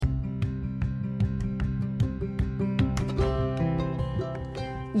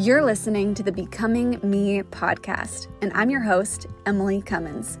You're listening to the Becoming Me podcast, and I'm your host, Emily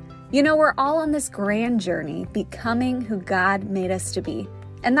Cummins. You know, we're all on this grand journey, becoming who God made us to be.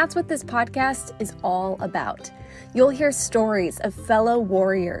 And that's what this podcast is all about. You'll hear stories of fellow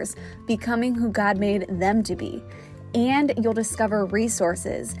warriors becoming who God made them to be. And you'll discover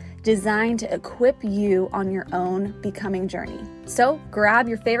resources designed to equip you on your own becoming journey. So grab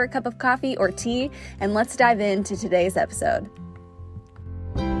your favorite cup of coffee or tea, and let's dive into today's episode.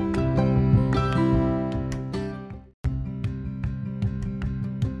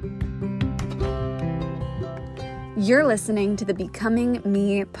 You're listening to the Becoming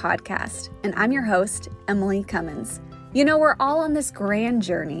Me podcast, and I'm your host, Emily Cummins. You know, we're all on this grand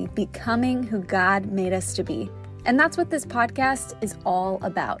journey, becoming who God made us to be. And that's what this podcast is all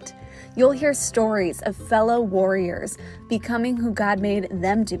about. You'll hear stories of fellow warriors becoming who God made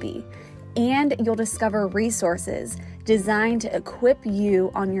them to be. And you'll discover resources designed to equip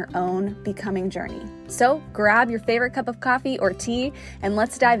you on your own becoming journey. So grab your favorite cup of coffee or tea, and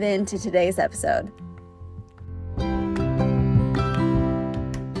let's dive into today's episode.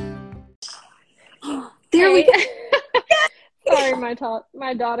 There we go. Sorry,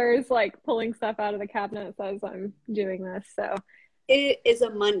 my daughter is like pulling stuff out of the cabinets as I'm doing this. So it is a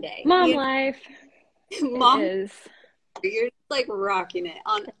Monday. Mom life. Mom, it is. You're like rocking it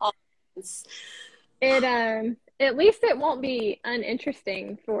on all. It at least it won't be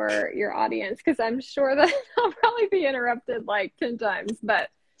uninteresting for your audience, because I'm sure that I'll probably be interrupted like 10 times, but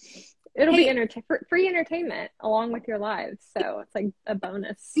it'll be free entertainment along with your lives. So it's like a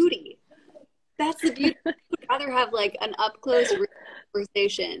bonus. Beauty. That's the beauty. I would rather have like an up-close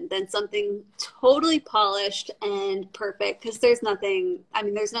conversation than something totally polished and perfect, because there's no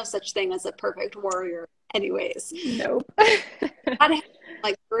such thing as a perfect warrior anyways. Nope. Gotta have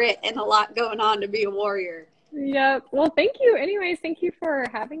like grit and a lot going on to be a warrior. Yep. Well, thank you. Anyways, thank you for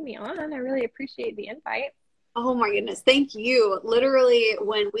having me on. I really appreciate the invite. Oh my goodness. Thank you. Literally,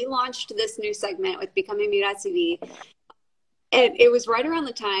 when we launched this new segment with Becoming Me.tv, and it was right around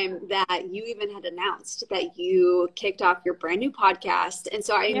the time that you even had announced that you kicked off your brand new podcast. And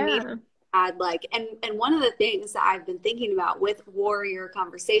so I immediately had and one of the things that I've been thinking about with warrior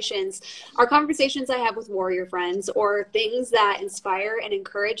conversations are conversations I have with warrior friends, or things that inspire and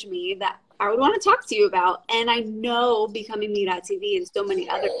encourage me that I would want to talk to you about. And I know Becoming Me.tv and so many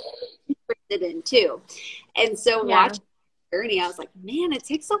others interested in too. And so watching the journey, I was like, man, it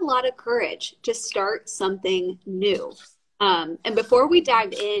takes a lot of courage to start something new. And before we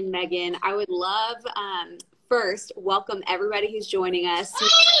dive in, Megan, I would love, first, welcome everybody who's joining us.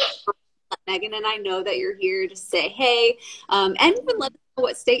 Megan and I know that you're here to say hey, and even let us know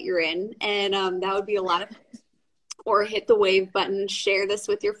what state you're in. And that would be a lot of fun. Or hit the wave button, share this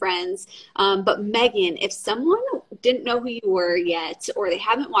with your friends. But Megan, if someone didn't know who you were yet, or they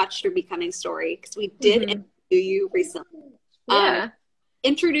haven't watched your Becoming story, because we did interview you recently,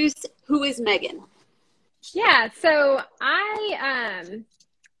 introduce who is Megan. Yeah, so I'm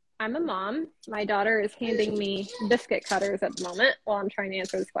a mom. My daughter is handing me biscuit cutters at the moment while I'm trying to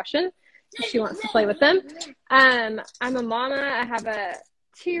answer this question. She wants to play with them. I'm a mama. I have a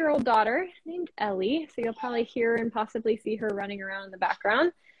 2-year-old daughter named Ellie, so you'll probably hear and possibly see her running around in the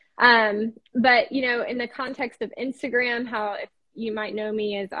background. But, you know, in the context of Instagram, how if you might know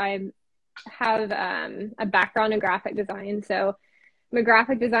me is I have a background in graphic design. So I'm a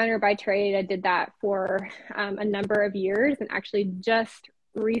graphic designer by trade. I did that for a number of years, and actually just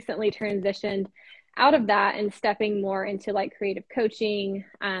recently transitioned out of that and stepping more into like creative coaching,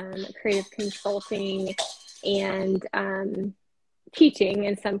 creative consulting, and teaching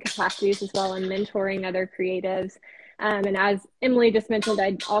in some capacities as well, and mentoring other creatives. And as Emily just mentioned,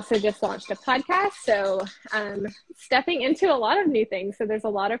 I also just launched a podcast. So stepping into a lot of new things. So there's a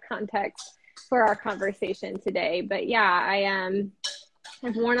lot of context for our conversation today. But yeah,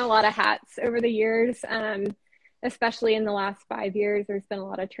 I've worn a lot of hats over the years, especially in the last 5 years. There's been a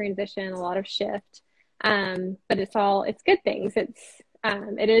lot of transition, a lot of shift, but it's good things.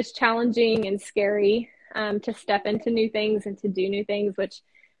 It is challenging and scary to step into new things and to do new things, which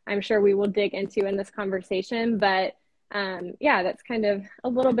I'm sure we will dig into in this conversation. But that's kind of a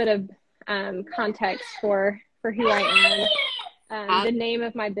little bit of context for who I am. The name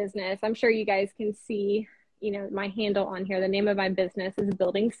of my business, I'm sure you guys can see, you know, my handle on here. The name of my business is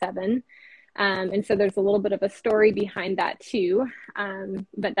Building 7. And so there's a little bit of a story behind that too.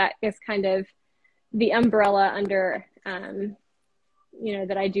 But that is kind of the umbrella under,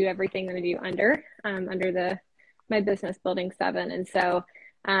 that I do everything that I do under my business Building 7. And so,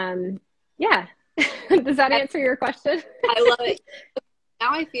 does that answer your question? I love it.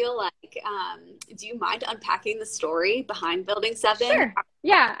 now I feel like, do you mind unpacking the story behind Building 7? Sure.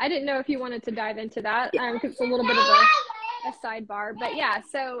 Yeah, I didn't know if you wanted to dive into that, because it's a little bit of a sidebar. But yeah,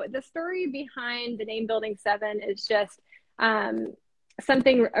 so the story behind the name Building 7 is just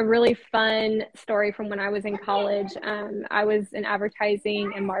a really fun story from when I was in college. I was an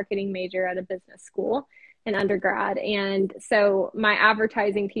advertising and marketing major at a business school in undergrad. And so my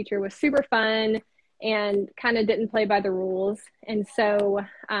advertising teacher was super fun and kind of didn't play by the rules. And so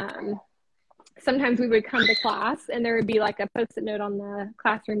sometimes we would come to class and there would be like a post-it note on the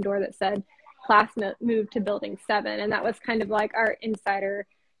classroom door that said, class moved to Building 7. And that was kind of like our insider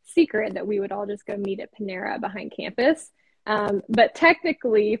secret that we would all just go meet at Panera behind campus. But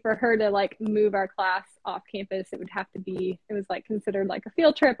technically for her to like move our class off campus, it was like considered like a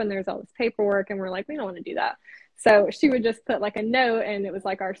field trip, and there's all this paperwork, and we're like, we don't want to do that. So she would just put like a note, and it was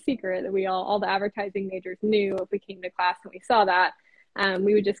like our secret that all the advertising majors knew. If we came to class and we saw that,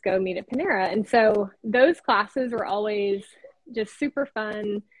 we would just go meet at Panera. And so those classes were always just super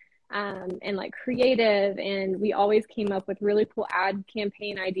fun, and like creative. And we always came up with really cool ad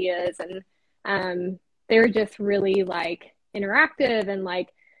campaign ideas. And they were just really like interactive, and like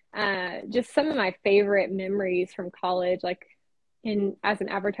just some of my favorite memories from college, like as an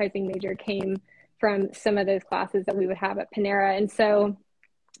advertising major, came from some of those classes that we would have at Panera. And so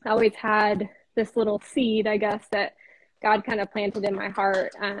I always had this little seed, I guess, that God kind of planted in my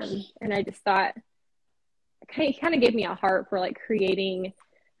heart. And I just thought, he kind of gave me a heart for like creating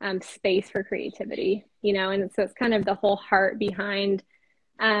space for creativity, and so it's kind of the whole heart behind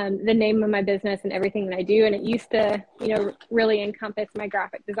the name of my business and everything that I do. And it used to, really encompass my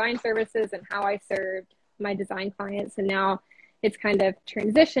graphic design services and how I served my design clients. And now it's kind of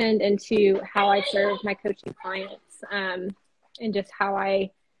transitioned into how I serve my coaching clients, and just how I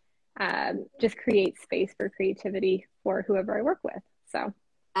just create space for creativity for whoever I work with. So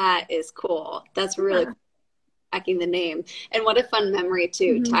that is cool. That's really cool, backing the name. And what a fun memory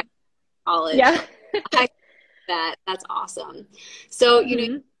too, mm-hmm. College. Yeah. That's awesome. So,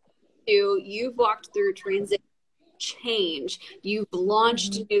 you've walked through transition, change, you've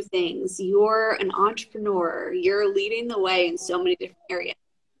launched new things, you're an entrepreneur, you're leading the way in so many different areas.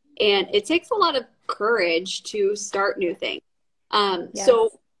 And it takes a lot of courage to start new things. Yes.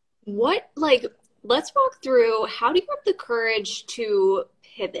 So let's walk through, how do you have the courage to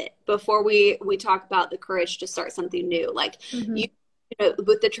pivot before we talk about the courage to start something new? Like,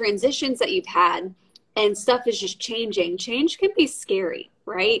 with the transitions that you've had, and stuff is just changing. Change can be scary,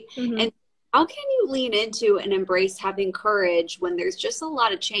 right? Mm-hmm. And how can you lean into and embrace having courage when there's just a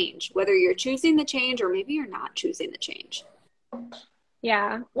lot of change, whether you're choosing the change or maybe you're not choosing the change?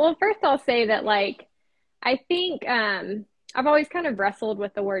 Yeah. Well, first I'll say that, like, I think I've always kind of wrestled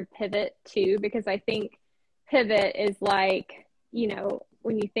with the word pivot too, because I think pivot is like,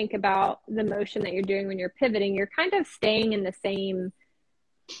 when you think about the motion that you're doing when you're pivoting, you're kind of staying in the same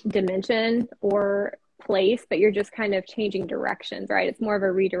dimension or place, but you're just kind of changing directions, right? It's more of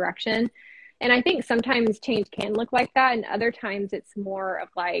a redirection. And I think sometimes change can look like that, and other times it's more of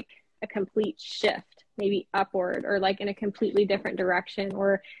like a complete shift, maybe upward, or like in a completely different direction,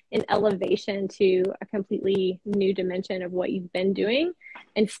 or an elevation to a completely new dimension of what you've been doing,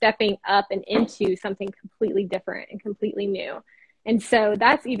 and stepping up and into something completely different and completely new. And so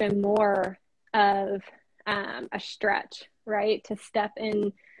that's even more of a stretch, right? To step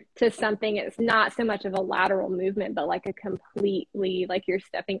in to something, it's not so much of a lateral movement, but like a completely, like you're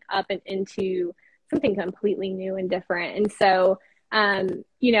stepping up and into something completely new and different. And so,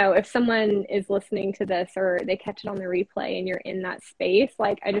 if someone is listening to this or they catch it on the replay and you're in that space,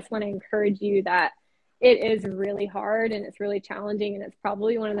 like, I just want to encourage you that it is really hard and it's really challenging, and it's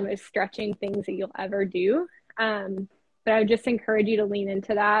probably one of the most stretching things that you'll ever do. But I would just encourage you to lean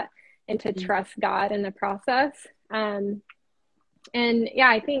into that and to trust God in the process. And yeah,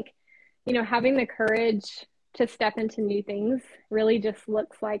 I think, having the courage to step into new things really just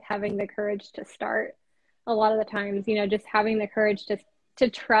looks like having the courage to start a lot of the times, just having the courage to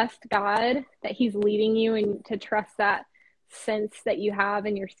trust God, that he's leading you, and to trust that sense that you have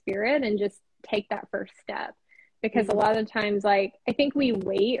in your spirit, and just take that first step. Because a lot of the times, like, I think we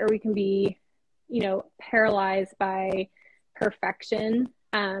wait, or we can be, paralyzed by perfection.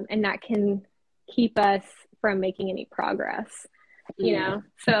 And that can keep us from making any progress,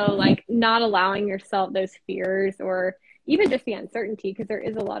 so like not allowing yourself those fears, or even just the uncertainty, because there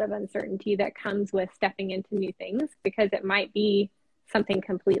is a lot of uncertainty that comes with stepping into new things, because it might be something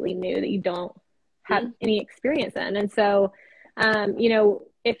completely new that you don't have any experience in. And so,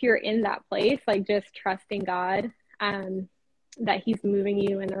 if you're in that place, like, just trusting God, that he's moving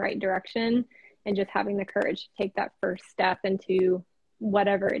you in the right direction, and just having the courage to take that first step into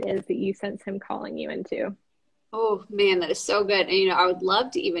whatever it is that you sense him calling you into. Oh man, that is so good. And I would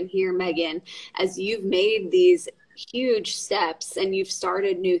love to even hear, Megan, as you've made these huge steps and you've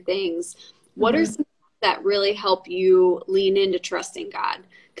started new things, what are some that really help you lean into trusting God?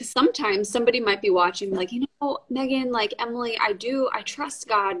 Because sometimes somebody might be watching like, Megan, like Emily, I trust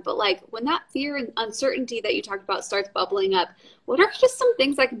God, but like when that fear and uncertainty that you talked about starts bubbling up, what are just some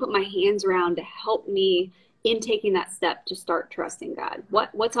things I can put my hands around to help me in taking that step to start trusting God?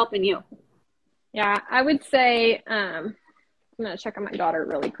 What's helping you? Yeah, I would say, I'm going to check on my daughter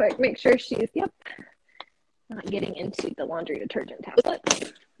really quick, make sure she's, not getting into the laundry detergent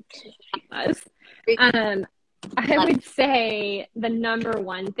tablets. She was. I would say the number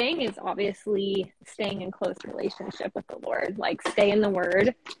one thing is obviously staying in close relationship with the Lord, like stay in the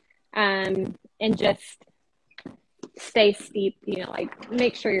Word, and just stay steep, like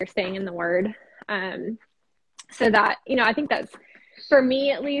make sure you're staying in the Word. So that, I think that's, for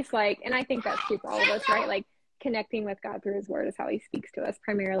me at least, like, and I think that's true for all of us, right? Like connecting with God through his Word is how he speaks to us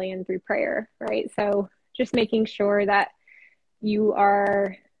primarily, and through prayer, right? So just making sure that you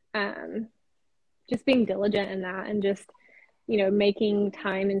are just being diligent in that, and just, making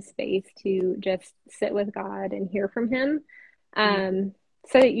time and space to just sit with God and hear from him, so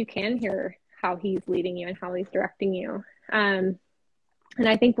that you can hear how he's leading you and how he's directing you. And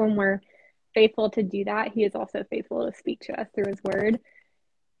I think when we're faithful to do that, he is also faithful to speak to us through his Word.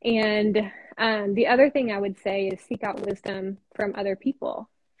 And the other thing I would say is seek out wisdom from other people,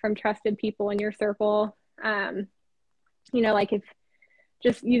 from trusted people in your circle. Like if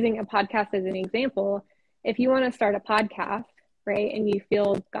just using a podcast as an example, if you want to start a podcast, right, and you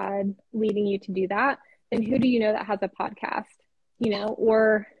feel God leading you to do that, then who do you know that has a podcast,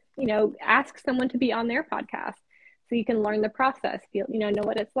 or, ask someone to be on their podcast so you can learn the process, know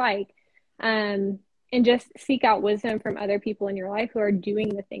what it's like. And just seek out wisdom from other people in your life who are doing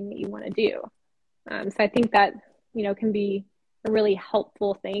the thing that you want to do. So I think that, can be a really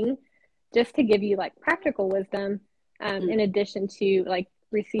helpful thing just to give you like practical wisdom, in addition to like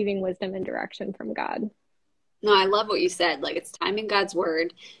receiving wisdom and direction from God. No, I love what you said. Like it's time in God's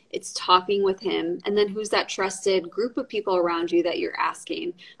Word, it's talking with him, and then who's that trusted group of people around you that you're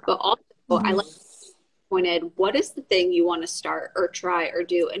asking. But also, I like pointed, what is the thing you want to start or try or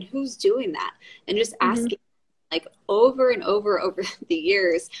do, and who's doing that? And just asking, like over and over the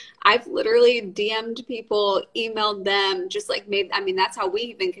years, I've literally DM'd people, emailed them, just like that's how we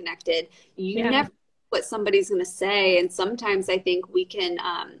even connected. You never know what somebody's going to say. And sometimes I think we can,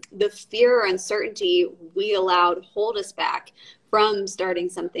 the fear or uncertainty we allowed hold us back from starting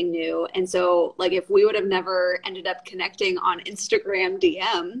something new. And so like, if we would have never ended up connecting on Instagram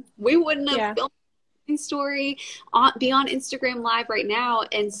DM, we wouldn't have filmed story be on Instagram Live right now.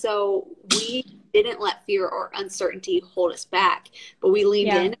 And so we didn't let fear or uncertainty hold us back, but we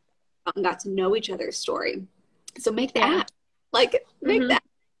leaned in and got to know each other's story. So make that make that.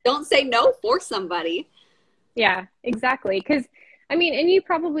 Don't say no for somebody. Yeah, exactly. Because and you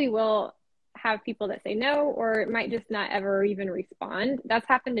probably will have people that say no, or it might just not ever even respond. That's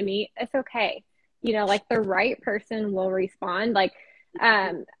happened to me. It's okay. Like the right person will respond. Like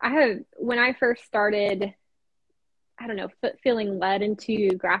when I first started, feeling led into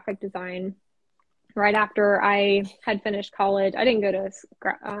graphic design right after I had finished college. I didn't go to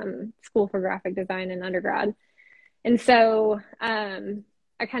school for graphic design in undergrad. And so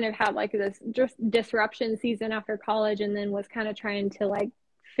I kind of had like this just disruption season after college, and then was kind of trying to like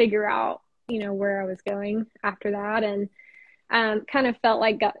figure out, where I was going after that. And kind of felt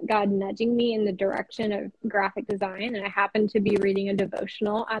like God nudging me in the direction of graphic design. And I happened to be reading a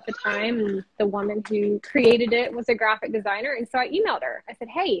devotional at the time, and the woman who created it was a graphic designer. And so I emailed her. I said,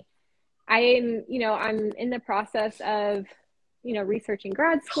 hey, I'm in the process of, researching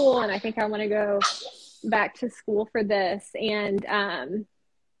grad school, and I think I want to go back to school for this. And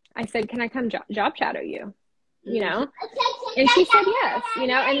I said, can I come job shadow you? And she said yes,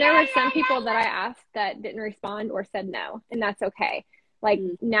 and there were some people that I asked that didn't respond or said no, and that's okay. Like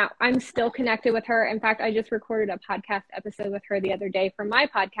now I'm still connected with her. In fact, I just recorded a podcast episode with her the other day for my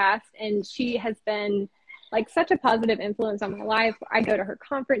podcast, and she has been like such a positive influence on my life. I go to her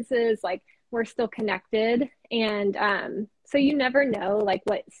conferences, like we're still connected. And so you never know like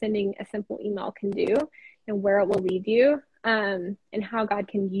what sending a simple email can do and where it will lead you, and how God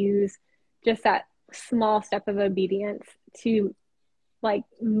can use just that small step of obedience to like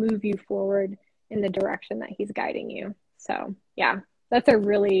move you forward in the direction that he's guiding you. So yeah, that's a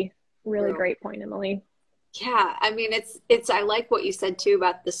really, really great point, Emily. Yeah. It's, I like what you said too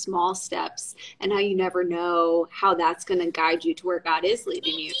about the small steps and how you never know how that's going to guide you to where God is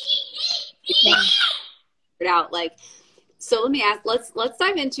leading you. Figure it out. Like So let me ask, let's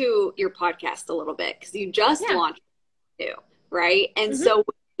dive into your podcast a little bit, because you just launched it, right? And so when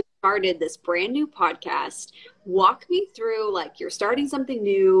you started this brand new podcast, walk me through, like, you're starting something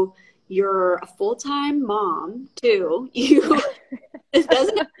new. You're a full-time mom too. This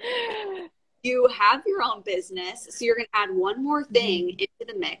doesn't, you have your own business, so you're going to add one more thing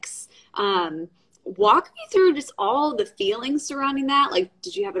into the mix. Walk me through just all the feelings surrounding that. Like,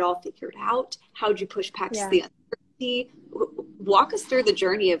 did you have it all figured out? How did you push past the uncertainty? Walk us through the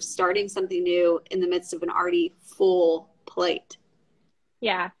journey of starting something new in the midst of an already full plate.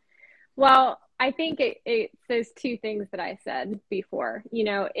 Yeah. Well, I think it's those two things that I said before. You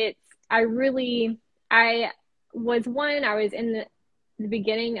know, I was in the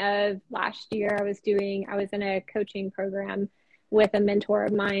beginning of last year, I was in a coaching program with a mentor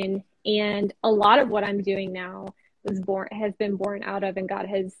of mine. And a lot of what I'm doing now has been born out of, and God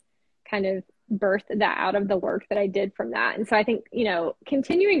has kind of birthed that out of the work that I did from that. And so I think, you know,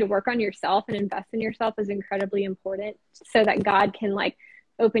 continuing to work on yourself and invest in yourself is incredibly important, so that God can, like,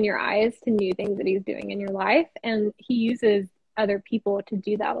 open your eyes to new things that he's doing in your life. And he uses other people to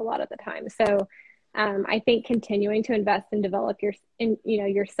do that a lot of the time. So I think continuing to invest and develop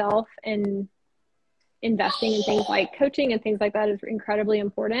yourself, and investing in things like coaching and things like that is incredibly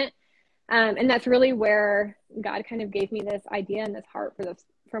important. And that's really where God kind of gave me this idea and this heart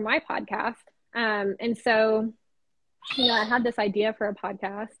for my podcast. And so, you know, I had this idea for a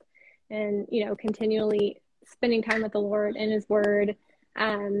podcast, and, you know, continually spending time with the Lord and his word,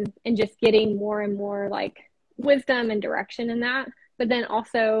 and just getting more and more, like, wisdom and direction in that. But then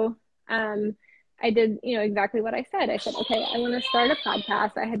also, I did, you know, exactly what I said. I said, okay, I want to start a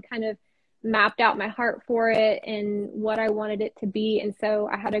podcast. I had kind of mapped out my heart for it and what I wanted it to be. And so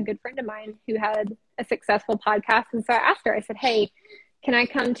I had a good friend of mine who had a successful podcast. And so I asked her, I said, hey, can I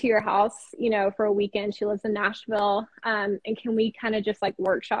come to your house, you know, for a weekend? She lives in Nashville. And can we kind of just, like,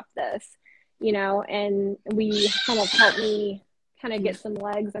 workshop this, you know, and we kind of helped me kind of get some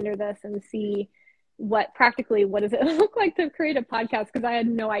legs under this and see what does it look like to create a podcast? Because I had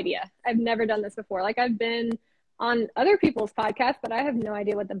no idea. I've never done this before. Like, I've been on other people's podcasts, but I have no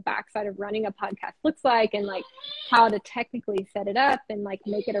idea what the backside of running a podcast looks like, and, like, how to technically set it up and, like,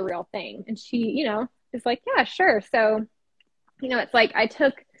 make it a real thing. And she, you know, is like, yeah, sure. So, you know, it's like I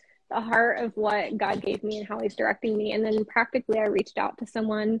took the heart of what God gave me and how he's directing me. And then practically I reached out to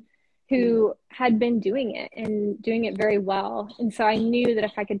someone who had been doing it and doing it very well. And so I knew that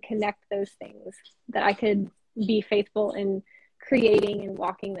if I could connect those things, that I could be faithful in creating and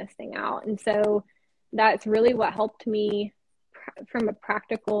walking this thing out. And so that's really what helped me from a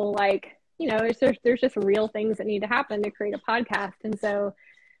practical, like, you know, there's just real things that need to happen to create a podcast. And so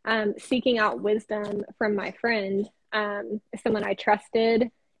seeking out wisdom from my friend, someone I trusted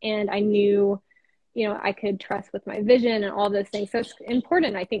and I knew, you know, I could trust with my vision and all those things. So it's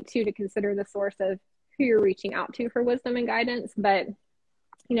important, I think, too, to consider the source of who you're reaching out to for wisdom and guidance. But,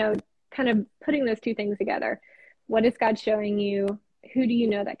 you know, kind of putting those two things together. What is God showing you? Who do you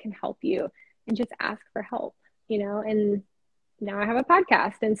know that can help you? And just ask for help, you know. And now I have a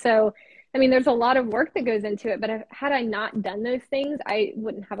podcast. And so, I mean, there's a lot of work that goes into it, but had I not done those things, I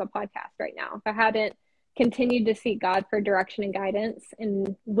wouldn't have a podcast right now. If I hadn't continued to seek God for direction and guidance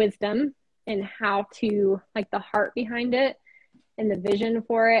and wisdom and how to, like, the heart behind it and the vision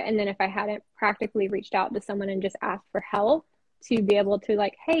for it. And then if I hadn't practically reached out to someone and just asked for help to be able to,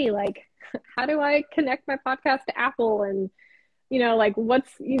 like, hey, like, how do I connect my podcast to Apple? And, you know, like,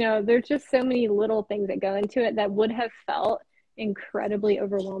 what's, you know, there's just so many little things that go into it that would have felt incredibly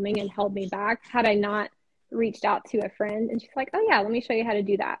overwhelming and held me back had I not reached out to a friend. And she's like, oh yeah, let me show you how to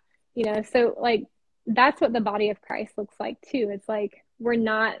do that. You know, so, like, that's what the body of Christ looks like too. It's like, we're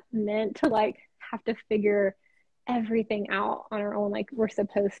not meant to, like, have to figure everything out on our own. Like, we're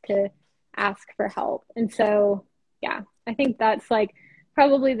supposed to ask for help. And so, yeah, I think that's, like,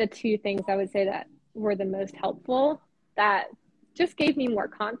 probably the two things I would say that were the most helpful, that just gave me more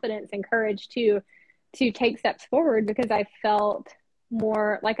confidence and courage to take steps forward, because I felt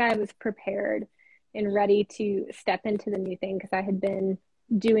more like I was prepared and ready to step into the new thing, because I had been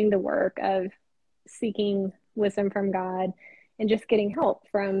doing the work of seeking wisdom from God and just getting help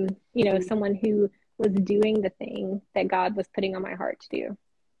from, you know, someone who was doing the thing that God was putting on my heart to do.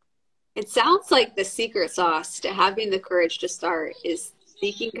 It sounds like the secret sauce to having the courage to start is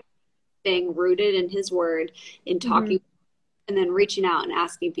seeking, staying rooted in his word, in talking, and then reaching out and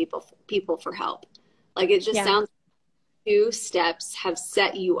asking people for help. Like, it just sounds like 2 steps have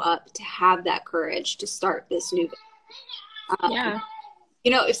set you up to have that courage to start this new.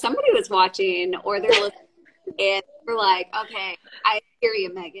 You know, if somebody was watching or they're listening and they're like, okay, I hear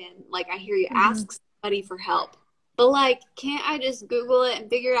you, Megan. Like, I hear you, ask somebody for help. but like, can't I just Google it and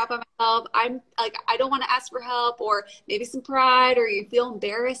figure it out by myself? I'm like, I don't want to ask for help, or maybe some pride, or you feel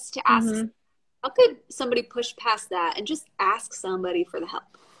embarrassed to ask. Mm-hmm. How could somebody push past that and just ask somebody for the help?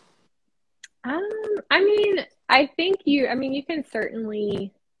 I mean, I think you can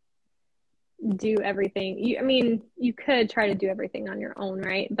certainly do everything. You could try to do everything on your own,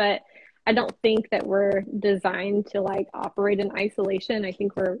 right? But I don't think that we're designed to like operate in isolation. I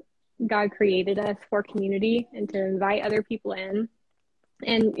think God created us for community and to invite other people in.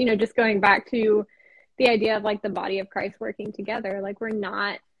 And, just going back to the idea of like the body of Christ working together, like we're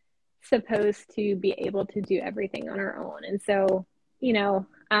not supposed to be able to do everything on our own. And so,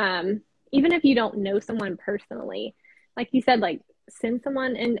 even if you don't know someone personally, like you said, like send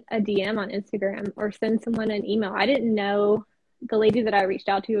someone in a DM on Instagram or send someone an email. I didn't know the lady that I reached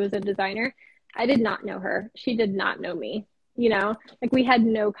out to was a designer. I did not know her. She did not know me, like we had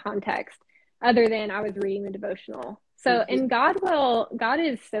no context other than I was reading the devotional. So, and God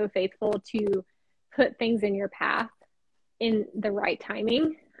is so faithful to put things in your path in the right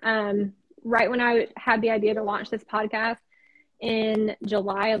timing. Right when I had the idea to launch this podcast in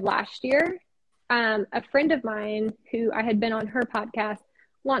July of last year, a friend of mine who I had been on her podcast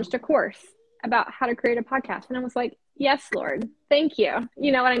launched a course about how to create a podcast. And I was like, yes, Lord, thank you.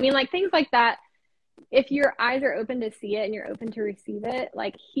 You know what I mean? Like things like that. If your eyes are open to see it and you're open to receive it,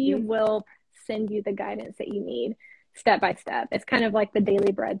 like he will send you the guidance that you need step by step. It's kind of like the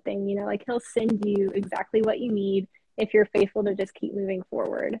daily bread thing, like he'll send you exactly what you need if you're faithful to just keep moving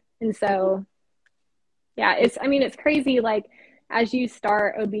forward. And so, yeah, it's crazy. Like as you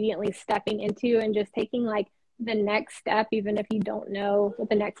start obediently stepping into and just taking like the next step, even if you don't know what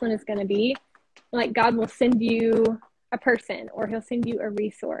the next one is going to be, like God will send you a person or he'll send you a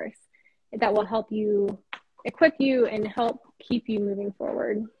resource that will help you, equip you, and help keep you moving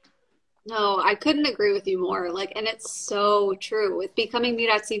forward. No, I couldn't agree with you more. Like, and it's so true with Becoming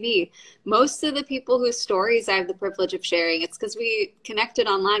Me.tv. Most of the people whose stories I have the privilege of sharing, it's because we connected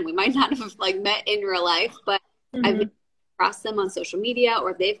online. We might not have like met in real life, but I've been across them on social media,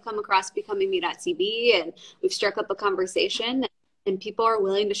 or they've come across Becoming Me.tv, and we've struck up a conversation. And people are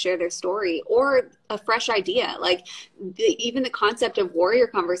willing to share their story or a fresh idea. Like even the concept of warrior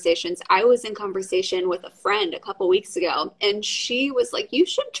conversations. I was in conversation with a friend a couple weeks ago, and she was like, you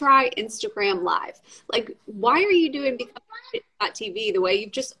should try Instagram Live. Like, why are you doing TV the way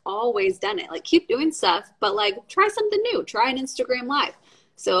you've just always done it? Like, keep doing stuff, but like, try something new. Try an Instagram Live.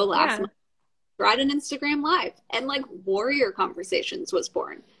 So last month, I tried an Instagram Live, and like warrior conversations was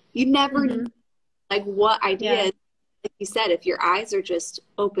born. You never know, like what ideas. Like you said, if your eyes are just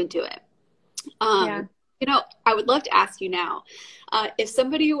open to it. I would love to ask you now, if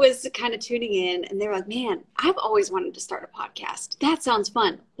somebody was kind of tuning in and they're like, man, I've always wanted to start a podcast. That sounds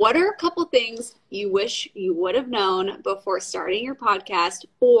fun. What are a couple things you wish you would have known before starting your podcast,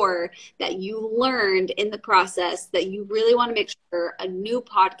 or that you learned in the process that you really want to make sure a new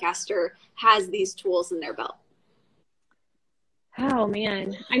podcaster has these tools in their belt? Oh,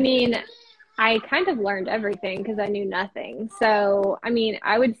 man. I kind of learned everything because I knew nothing. So,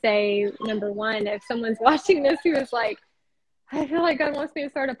 I would say, number one, if someone's watching this who is like, I feel like God wants me to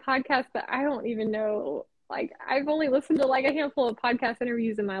start a podcast, but I don't even know, like, I've only listened to like a handful of podcast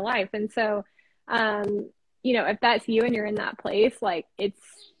interviews in my life. And so, if that's you and you're in that place, like,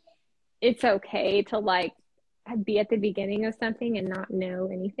 it's okay to like be at the beginning of something and not know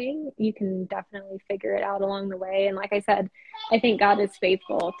anything. You can definitely figure it out along the way. And like I said, I think God is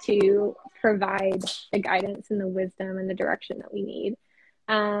faithful to provide the guidance and the wisdom and the direction that we need.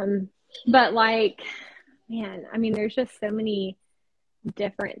 But like, man, there's just so many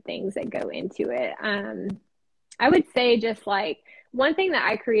different things that go into it. I would say just like one thing that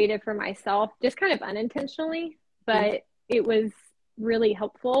I created for myself, just kind of unintentionally, but it was really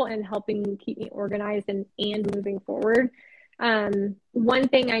helpful in helping keep me organized and moving forward. One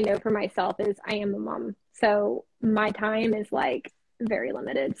thing I know for myself is I am a mom. So my time is like very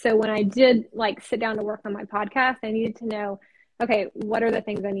limited. So when I did like sit down to work on my podcast, I needed to know, okay, what are the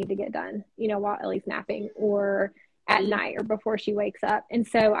things I need to get done, while Ellie's napping or at night or before she wakes up. And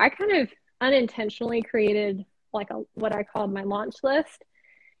so I kind of unintentionally created like what I called my launch list.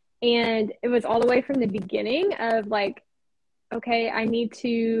 And it was all the way from the beginning of like, okay, I need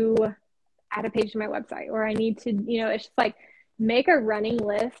to add a page to my website, or I need to, it's just like make a running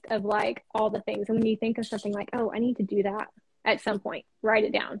list of like all the things. And when you think of something like, oh, I need to do that at some point, write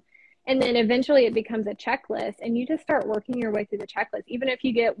it down. And then eventually it becomes a checklist, and you just start working your way through the checklist. Even if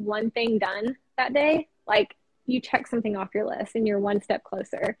you get one thing done that day, like you check something off your list and you're one step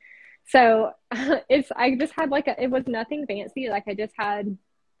closer. So I just had like it was nothing fancy. Like I just had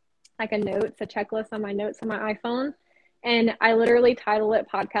like a checklist on my notes on my iPhone. And I literally titled it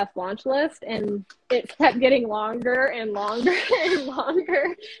podcast launch list, and it kept getting longer and longer and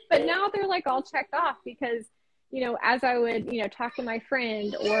longer. But now they're like all checked off because, you know, as I would, you know, talk to my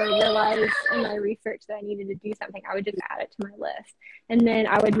friend or realize in my research that I needed to do something, I would just add it to my list. And then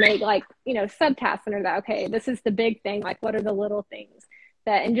I would make like, you know, subtasks under that. Okay, this is the big thing. Like, what are the little things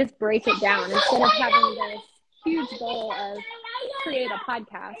that, and just break it down instead of having this huge goal of create a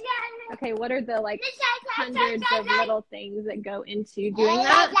podcast. Okay, what are the like hundreds of little things that go into doing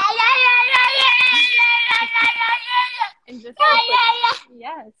that? And just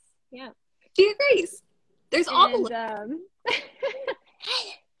yes, yeah. She agrees. There's all yeah.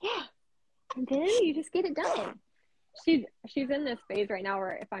 And then you just get it done. She's in this phase right now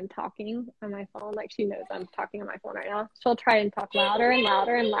where if I'm talking on my phone, like she knows I'm talking on my phone right now, she'll try and talk louder and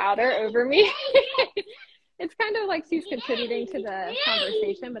louder and louder over me. It's kind of like she's contributing to the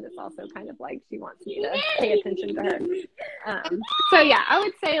conversation, but it's also kind of like she wants me to pay attention to her. So yeah, I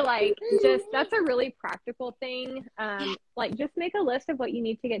would say like just that's a really practical thing. Like just make a list of what you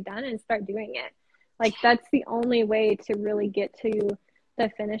need to get done and start doing it. Like that's the only way to really get to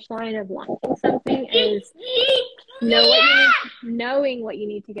the finish line of launching something is knowing what you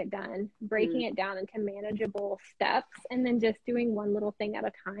need to get done, breaking it down into manageable steps, and then just doing one little thing at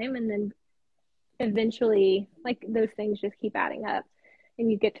a time, and then eventually like those things just keep adding up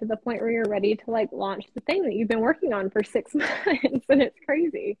and you get to the point where you're ready to like launch the thing that you've been working on for 6 months. And it's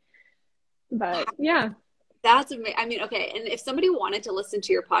crazy, but yeah, that's amazing. I mean, okay, and if somebody wanted to listen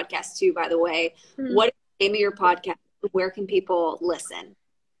to your podcast too, by the way, what is the name of your podcast? Where can people listen?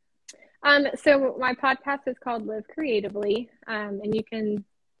 So my podcast is called Live Creatively, and you can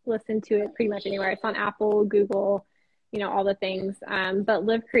listen to it pretty much anywhere. It's on Apple, Google, you know, all the things, but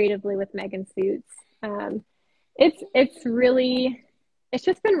Live Creatively with Megan Sjuts. It's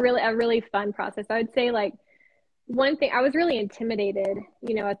just been a really fun process. I would say like one thing, I was really intimidated,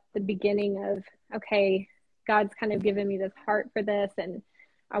 you know, at the beginning of, okay, God's kind of given me this heart for this and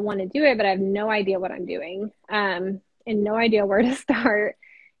I want to do it, but I have no idea what I'm doing, and no idea where to start.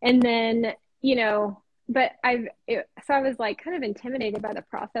 And then, you know, but so I was like kind of intimidated by the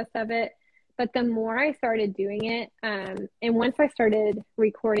process of it. But the more I started doing it, and once I started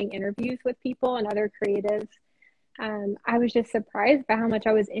recording interviews with people and other creatives, I was just surprised by how much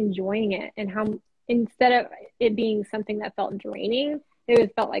I was enjoying it and how instead of it being something that felt draining,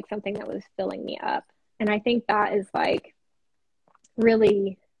 it felt like something that was filling me up. And I think that is like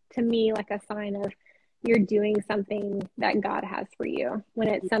really, to me, like a sign of you're doing something that God has for you. When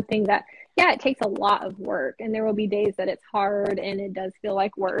it's something that, yeah, it takes a lot of work and there will be days that it's hard and it does feel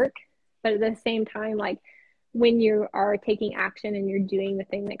like work. But at the same time, like when you are taking action and you're doing the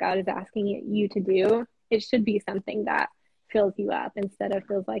thing that God is asking you to do, it should be something that fills you up instead of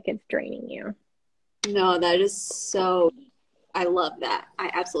feels like it's draining you. No, that is so, I love that. I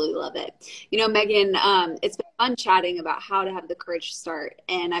absolutely love it. You know, Megan, it's been fun chatting about how to have the courage to start.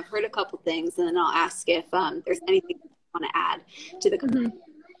 And I've heard a couple things, and then I'll ask if there's anything you want to add to the conversation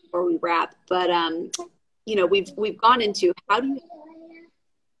before we wrap. But, you know, we've gone into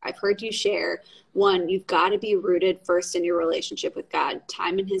I've heard you share, one, you've got to be rooted first in your relationship with God,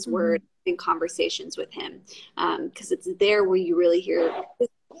 time in his word and conversations with him. Because it's there where you really hear.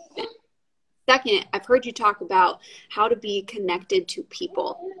 Second, I've heard you talk about how to be connected to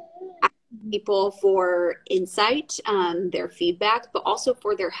people for insight, their feedback, but also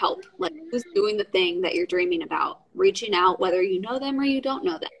for their help. Like who's doing the thing that you're dreaming about, reaching out, whether you know them or you don't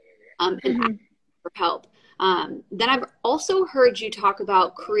know them, and asking for help. Then I've also heard you talk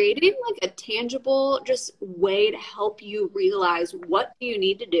about creating like a tangible just way to help you realize what you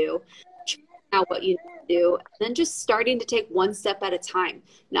need to do, out what you need to do, and then just starting to take one step at a time,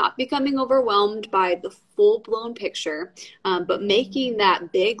 not becoming overwhelmed by the full-blown picture, but making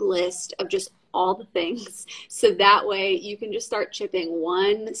that big list of just all the things so that way you can just start chipping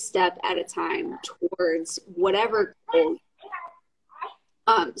one step at a time towards whatever goal.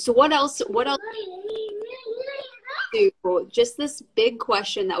 So what else do just this big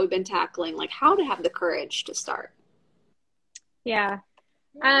question that we've been tackling, like how to have the courage to start? Yeah.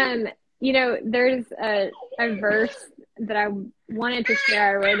 You know, there's a verse that I wanted to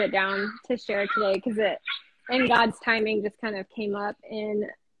share. I wrote it down to share today because it, in God's timing, just kind of came up in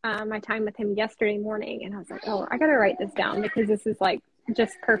my time with him yesterday morning. And I was like, oh, I got to write this down because this is like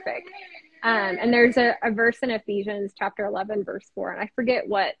just perfect. And there's a verse in Ephesians chapter 11, verse 4. And I forget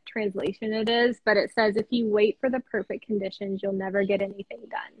what translation it is, but it says, if you wait for the perfect conditions, you'll never get anything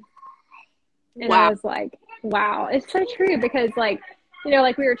done. And wow. I was like, wow, it's so true because like, you know,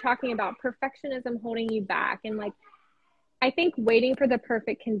 like we were talking about perfectionism holding you back. And like, I think waiting for the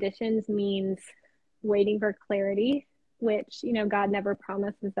perfect conditions means waiting for clarity, which, you know, God never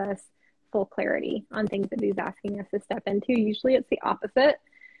promises us full clarity on things that he's asking us to step into. Usually it's the opposite.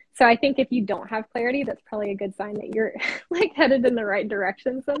 So I think if you don't have clarity, that's probably a good sign that you're like headed in the right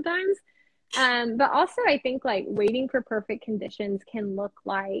direction sometimes. But also I think like waiting for perfect conditions can look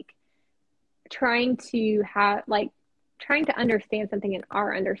like trying to understand something in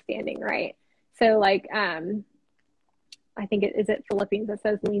our understanding, right? So like, I think it is Philippians that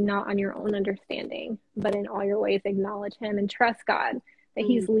says, lean not on your own understanding, but in all your ways acknowledge him and trust God that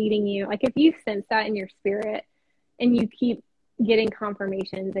he's leading you. Like if you sense that in your spirit and you keep getting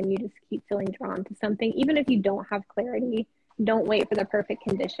confirmations and you just keep feeling drawn to something, even if you don't have clarity, don't wait for the perfect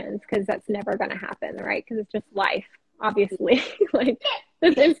conditions, because that's never going to happen, right? Because it's just life, obviously. Like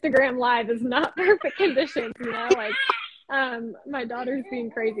this Instagram live is not perfect conditions, you know, like my daughter's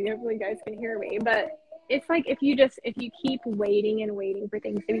being crazy. Hopefully you guys can hear me, but it's like if you keep waiting and waiting for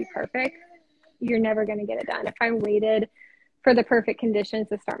things to be perfect, you're never going to get it done. If I waited for the perfect conditions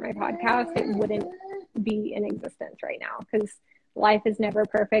to start my podcast, it wouldn't be in existence right now, because life is never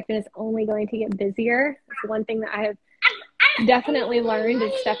perfect and it's only going to get busier. It's one thing that I have definitely learned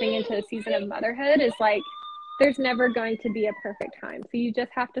is stepping into a season of motherhood is like there's never going to be a perfect time. So you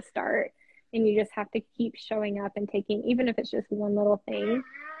just have to start, and you just have to keep showing up and taking, even if it's just one little thing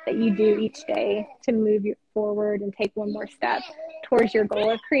that you do each day to move you forward and take one more step towards your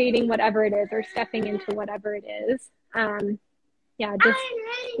goal of creating whatever it is or stepping into whatever it is. You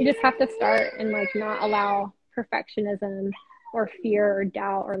just have to start and like not allow perfectionism or fear or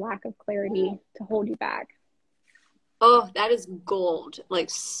doubt or lack of clarity to hold you back. Oh, that is gold. Like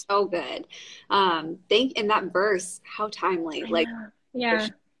so good. In that verse, how timely. Like, yeah.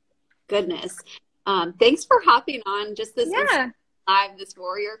 Goodness. Thanks for hopping on just this live, this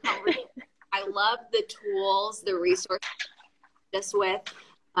warrior conversation. I love the tools, the resources this with,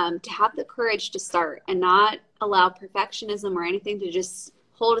 to have the courage to start and not allow perfectionism or anything to just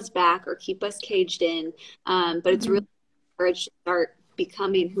hold us back or keep us caged in. But it's really courage to start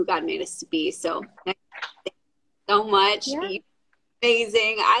becoming who God made us to be. So thank you so much. Yeah. You're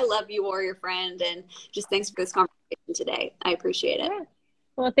amazing. I love you, warrior friend. And just thanks for this conversation today. I appreciate it. Yeah.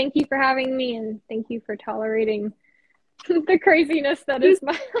 Well, thank you for having me, and thank you for tolerating the craziness that is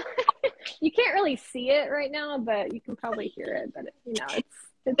my life. You can't really see it right now, but you can probably hear it. But it's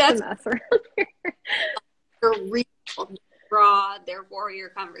a mess around here. They're real, raw, they're warrior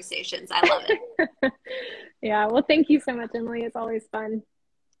conversations. I love it. Yeah. Well, thank you so much, Emily. It's always fun.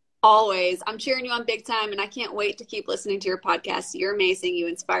 Always. I'm cheering you on big time, and I can't wait to keep listening to your podcast. You're amazing. You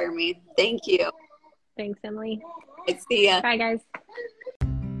inspire me. Thank you. Thanks, Emily. See ya. Bye, guys.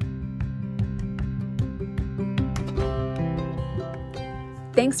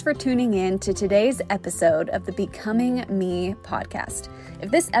 Thanks for tuning in to today's episode of the Becoming Me podcast. If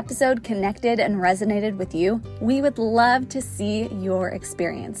this episode connected and resonated with you, we would love to see your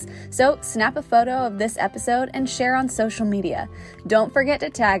experience. So snap a photo of this episode and share on social media. Don't forget to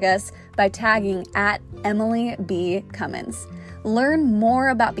tag us by tagging at Emily B. Cummins. Learn more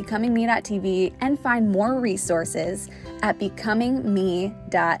about becomingme.tv and find more resources at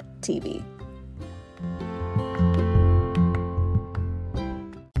becomingme.tv.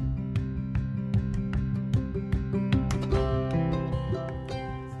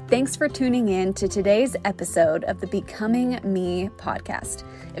 Thanks for tuning in to today's episode of the Becoming Me podcast.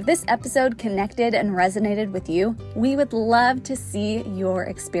 If this episode connected and resonated with you, we would love to see your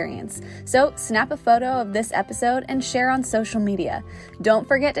experience. So snap a photo of this episode and share on social media. Don't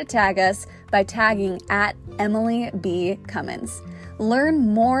forget to tag us by tagging at Emily B. Cummins. Learn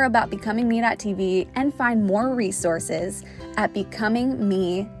more about becomingme.tv and find more resources at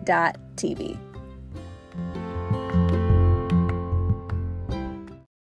becomingme.tv.